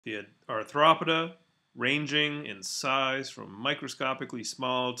The arthropoda, ranging in size from microscopically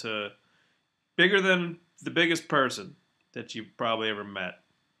small to bigger than the biggest person that you've probably ever met.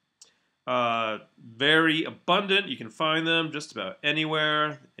 Very abundant. You can find them just about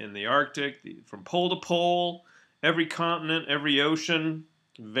anywhere in the Arctic, from pole to pole, every continent, every ocean.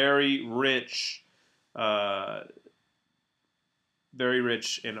 Very rich, uh, very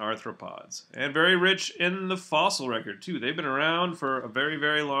rich in arthropods, and very rich in the fossil record too. They've been around for a very,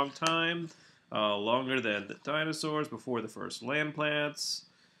 very long time, longer than the dinosaurs, before the first land plants,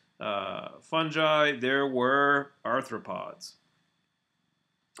 fungi. There were arthropods.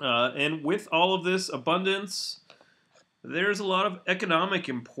 And with all of this abundance, there's a lot of economic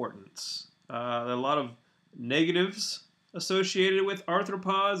importance. A lot of negatives associated with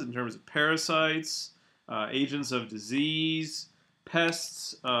arthropods in terms of parasites, agents of disease,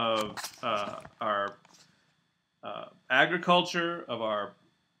 pests of our agriculture, of our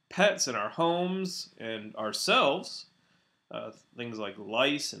pets and our homes and ourselves. Things like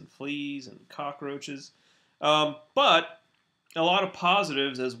lice and fleas and cockroaches. But a lot of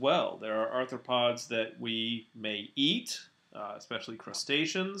positives as well. There are arthropods that we may eat, especially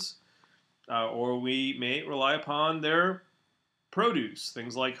crustaceans, or we may rely upon their produce,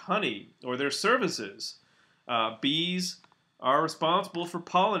 things like honey, or their services. Bees are responsible for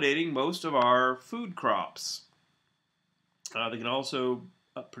pollinating most of our food crops. They can also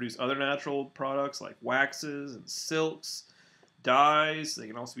produce other natural products like waxes and silks, dyes. They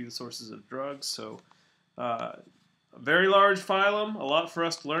can also be the sources of drugs. So a very large phylum, a lot for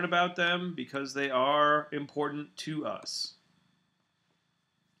us to learn about them because they are important to us.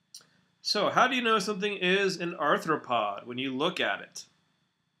 So, how do you know something is an arthropod when you look at it?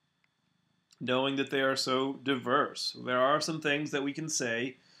 Knowing that they are so diverse. There are some things that we can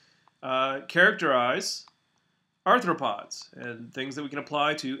say characterize arthropods, and things that we can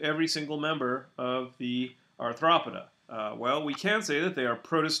apply to every single member of the arthropoda. Well, we can say that they are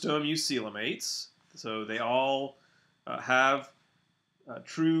protostome eucoelomates, so they all have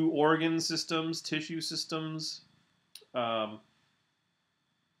true organ systems, tissue systems.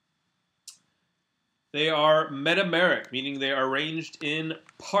 They are metameric, meaning they are arranged in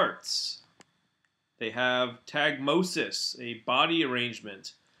parts. They have tagmosis, a body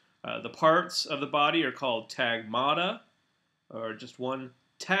arrangement. The parts of the body are called tagmata, or just one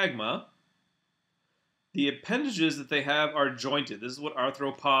tagma. The appendages that they have are jointed. This is what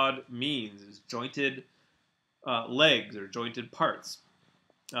arthropod means, is jointed legs or jointed parts.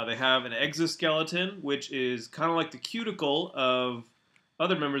 They have an exoskeleton, which is kind of like the cuticle of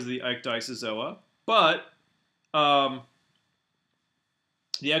other members of the Ecdysozoa, but the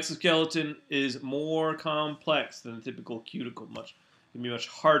exoskeleton is more complex than the typical cuticle. Can be much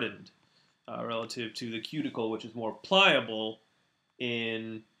hardened relative to the cuticle, which is more pliable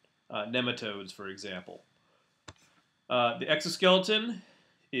in nematodes, for example. The exoskeleton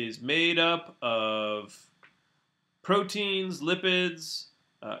is made up of proteins, lipids,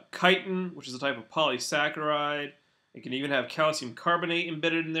 chitin, which is a type of polysaccharide. It can even have calcium carbonate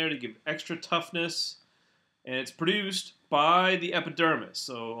embedded in there to give extra toughness. And it's produced by the epidermis,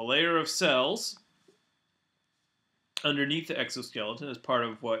 so a layer of cells underneath the exoskeleton as part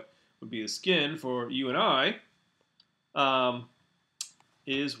of what would be the skin for you and I,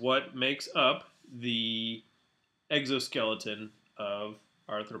 is what makes up the exoskeleton of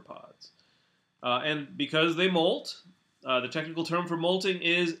arthropods. And because they molt, the technical term for molting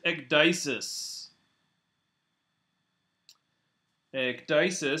is ecdysis.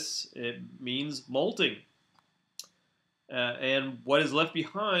 Ecdysis, it means molting. And what is left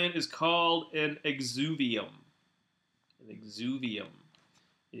behind is called an exuvium. An exuvium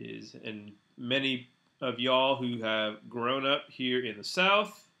is, and many of y'all who have grown up here in the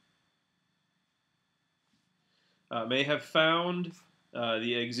South may have found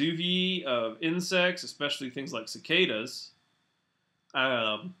the exuvii of insects, especially things like cicadas.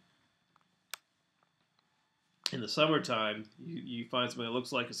 In the summertime, you find something that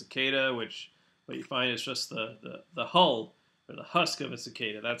looks like a cicada, which what you find is just the hull or the husk of a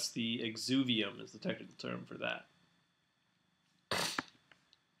cicada. That's the exuvium, is the technical term for that.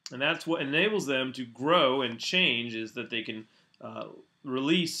 And that's what enables them to grow and change, is that they can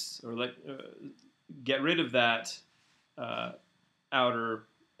release or get rid of that outer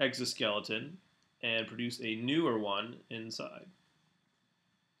exoskeleton and produce a newer one inside.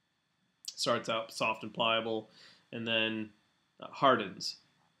 Starts out soft and pliable and then hardens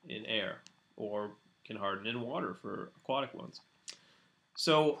in air, or can harden in water for aquatic ones.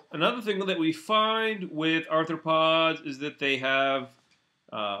 So another thing that we find with arthropods is that they have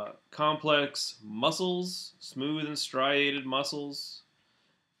complex muscles, smooth and striated muscles.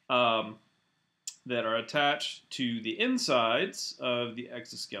 um, that are attached to the insides of the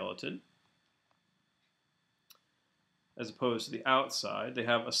exoskeleton, as opposed to the outside. They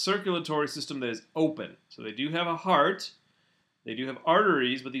have a circulatory system that is open. So they do have a heart, they do have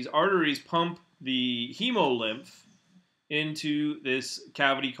arteries, but these arteries pump the hemolymph into this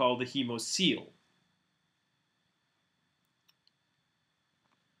cavity called the hemocoel.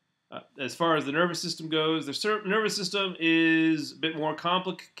 As far as the nervous system goes, the nervous system is a bit more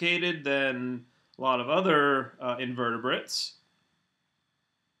complicated than a lot of other invertebrates,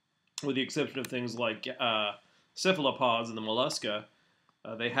 with the exception of things like cephalopods and the mollusca.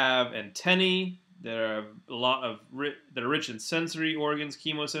 They have antennae that are that are rich in sensory organs,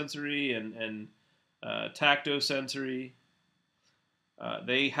 chemosensory and tactosensory.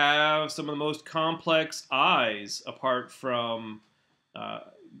 They have some of the most complex eyes apart from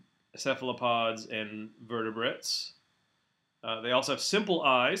cephalopods and vertebrates. They also have simple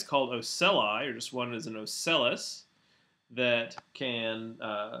eyes called ocelli, or just one is an ocellus, that can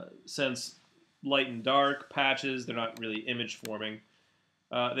sense light and dark patches. They're not really image forming.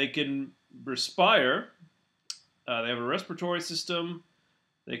 They can respire. They have a respiratory system.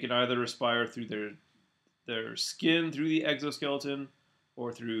 They can either respire through their skin, through the exoskeleton,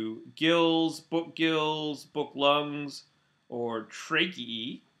 or through gills, book lungs, or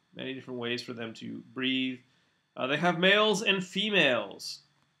tracheae. Many different ways for them to breathe. They have males and females.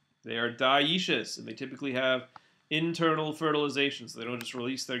 They are dioecious, and they typically have internal fertilization, so they don't just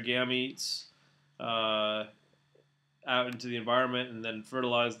release their gametes out into the environment and then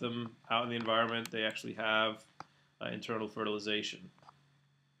fertilize them out in the environment. They actually have internal fertilization.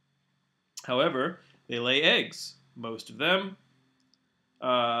 However, they lay eggs, most of them,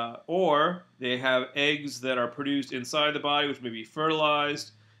 or they have eggs that are produced inside the body, which may be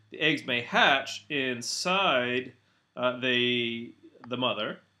fertilized. The eggs may hatch inside the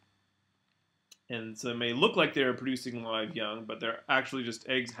mother, and so it may look like they're producing live young, but they're actually just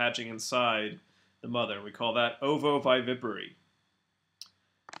eggs hatching inside the mother. We call that ovoviviparity.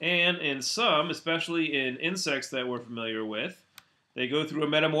 And in some, especially in insects that we're familiar with, they go through a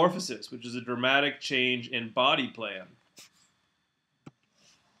metamorphosis, which is a dramatic change in body plan.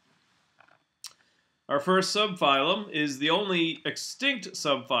 Our first subphylum is the only extinct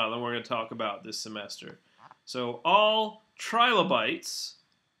subphylum we're going to talk about this semester. So all trilobites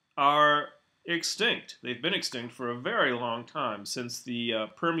are extinct. They've been extinct for a very long time, since the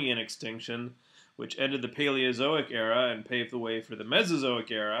Permian extinction, which ended the Paleozoic era and paved the way for the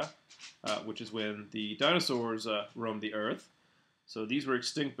Mesozoic era, which is when the dinosaurs roamed the Earth. So these were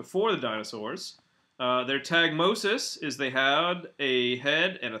extinct before the dinosaurs. Their tagmosis is they had a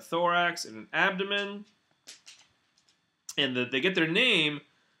head and a thorax and an abdomen, and that they get their name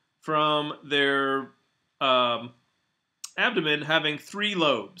from their abdomen having 3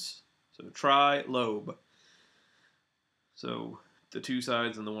 lobes, so trilobe. So the 2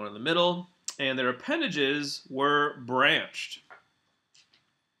 sides and the one in the middle, and their appendages were branched.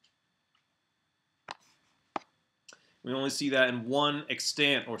 We only see that in one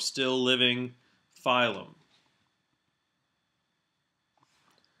extant or still living phylum.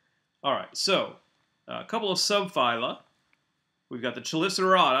 All right, so a couple of subphyla. We've got the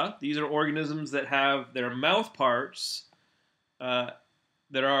Chelicerata. These are organisms that have their mouth parts that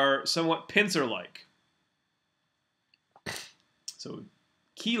are somewhat pincer-like. So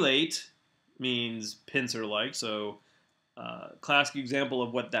chelate means pincer-like. So classic example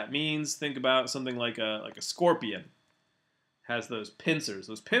of what that means. Think about something like a scorpion. Has those pincers.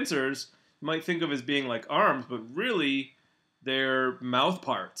 Those pincers you might think of as being like arms, but really they're mouth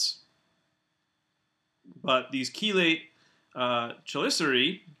parts. But these chelate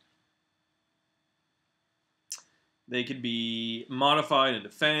chelicerae, they can be modified into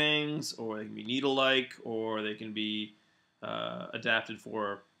fangs, or they can be needle-like, or they can be adapted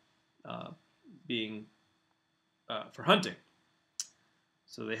for being for hunting.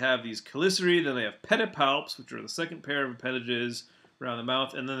 So they have these chelicerae, then they have pedipalps, which are the second pair of appendages around the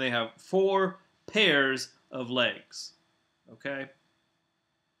mouth, and then they have 4 pairs of legs. Okay?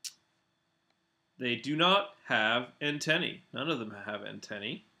 They do not have antennae. None of them have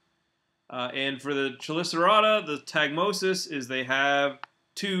antennae. And for the Chelicerata, the tagmosis is they have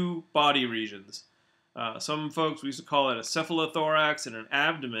 2 body regions. Some folks, we used to call it a cephalothorax and an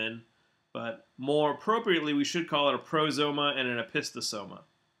abdomen, but more appropriately, we should call it a prosoma and an epistosoma.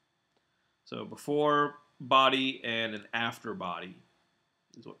 So before body and an after body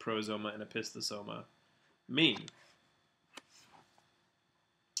is what prosoma and epistosoma mean.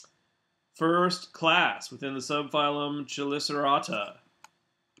 First class within the subphylum Chelicerata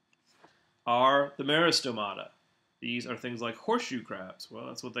are the Meristomata. These are things like horseshoe crabs. Well,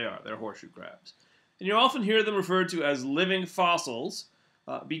 that's what they are. They're horseshoe crabs. And you often hear them referred to as living fossils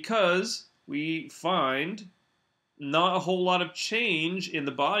because we find not a whole lot of change in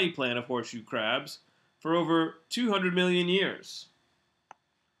the body plan of horseshoe crabs for over 200 million years.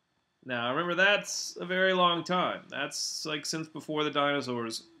 Now, remember, that's a very long time. That's like since before the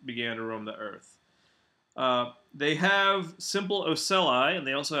dinosaurs began to roam the earth. They have simple ocelli, and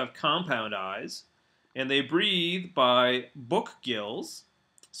they also have compound eyes, and they breathe by book gills.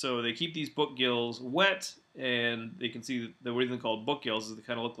 So they keep these book gills wet, and they can see the reason they're called book gills is they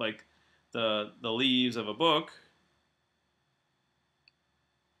kind of look like the leaves of a book.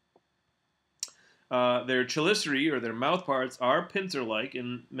 Their chelicerae, or their mouth parts, are pincer-like,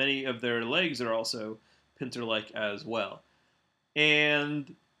 and many of their legs are also pincer-like as well.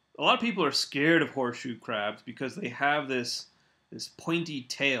 And a lot of people are scared of horseshoe crabs because they have this pointy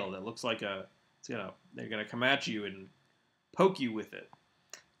tail that looks like they're gonna come at you and poke you with it.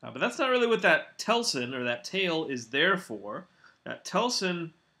 But that's not really what that telson, or that tail, is there for. That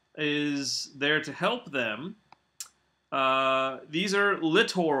telson is there to help them. These are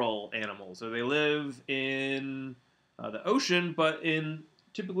littoral animals, so they live in the ocean, but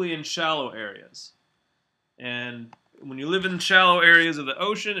typically in shallow areas. And when you live in shallow areas of the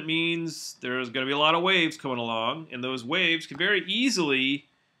ocean, it means there's going to be a lot of waves coming along, and those waves can very easily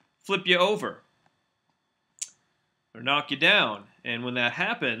flip you over or knock you down. And when that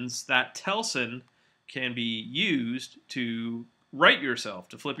happens, that telson can be used to right yourself,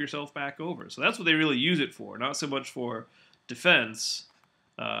 to flip yourself back over. So that's what they really use it for, not so much for defense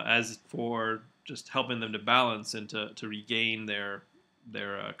as for just helping them to balance and to regain their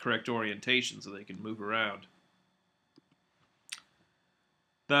correct orientation so they can move around.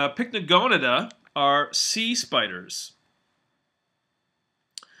 The Pycnogonida are sea spiders.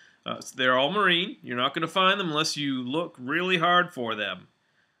 So they're all marine. You're not going to find them unless you look really hard for them.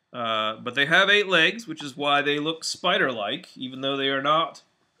 But they have 8 legs, which is why they look spider-like, even though they are not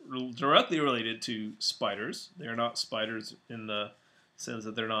directly related to spiders. They are not spiders in the sense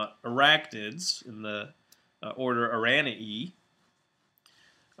that they're not arachnids in the order Aranae.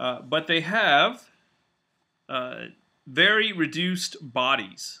 But they have very reduced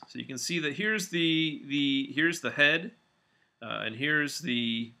bodies. So you can see that here's the head, and here's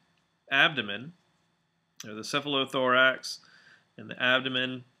the abdomen, or the cephalothorax, and the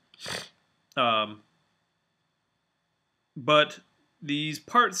abdomen. But these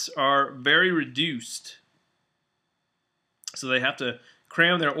parts are very reduced, so they have to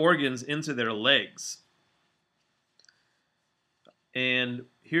cram their organs into their legs. And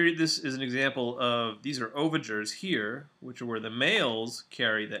here, this is an example of, these are ovagers here, which are where the males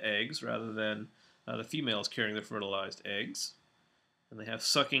carry the eggs rather than the females carrying the fertilized eggs. And they have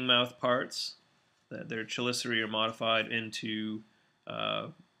sucking mouth parts. That their chelicerae are modified into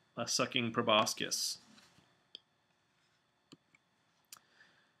a sucking proboscis.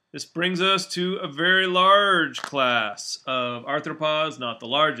 This brings us to a very large class of arthropods, not the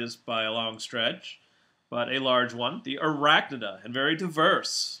largest by a long stretch, but a large one, the arachnida, and very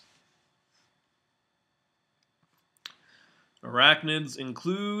diverse. Arachnids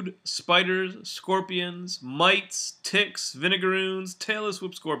include spiders, scorpions, mites, ticks, vinegaroons, tailless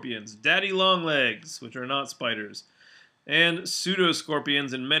whip scorpions, daddy longlegs, which are not spiders, and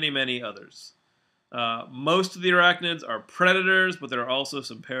pseudoscorpions, and many, many others. Most of the arachnids are predators, but there are also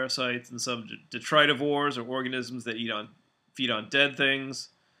some parasites and some detritivores, or organisms that feed on dead things.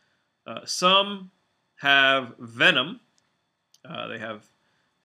 Some have venom. They have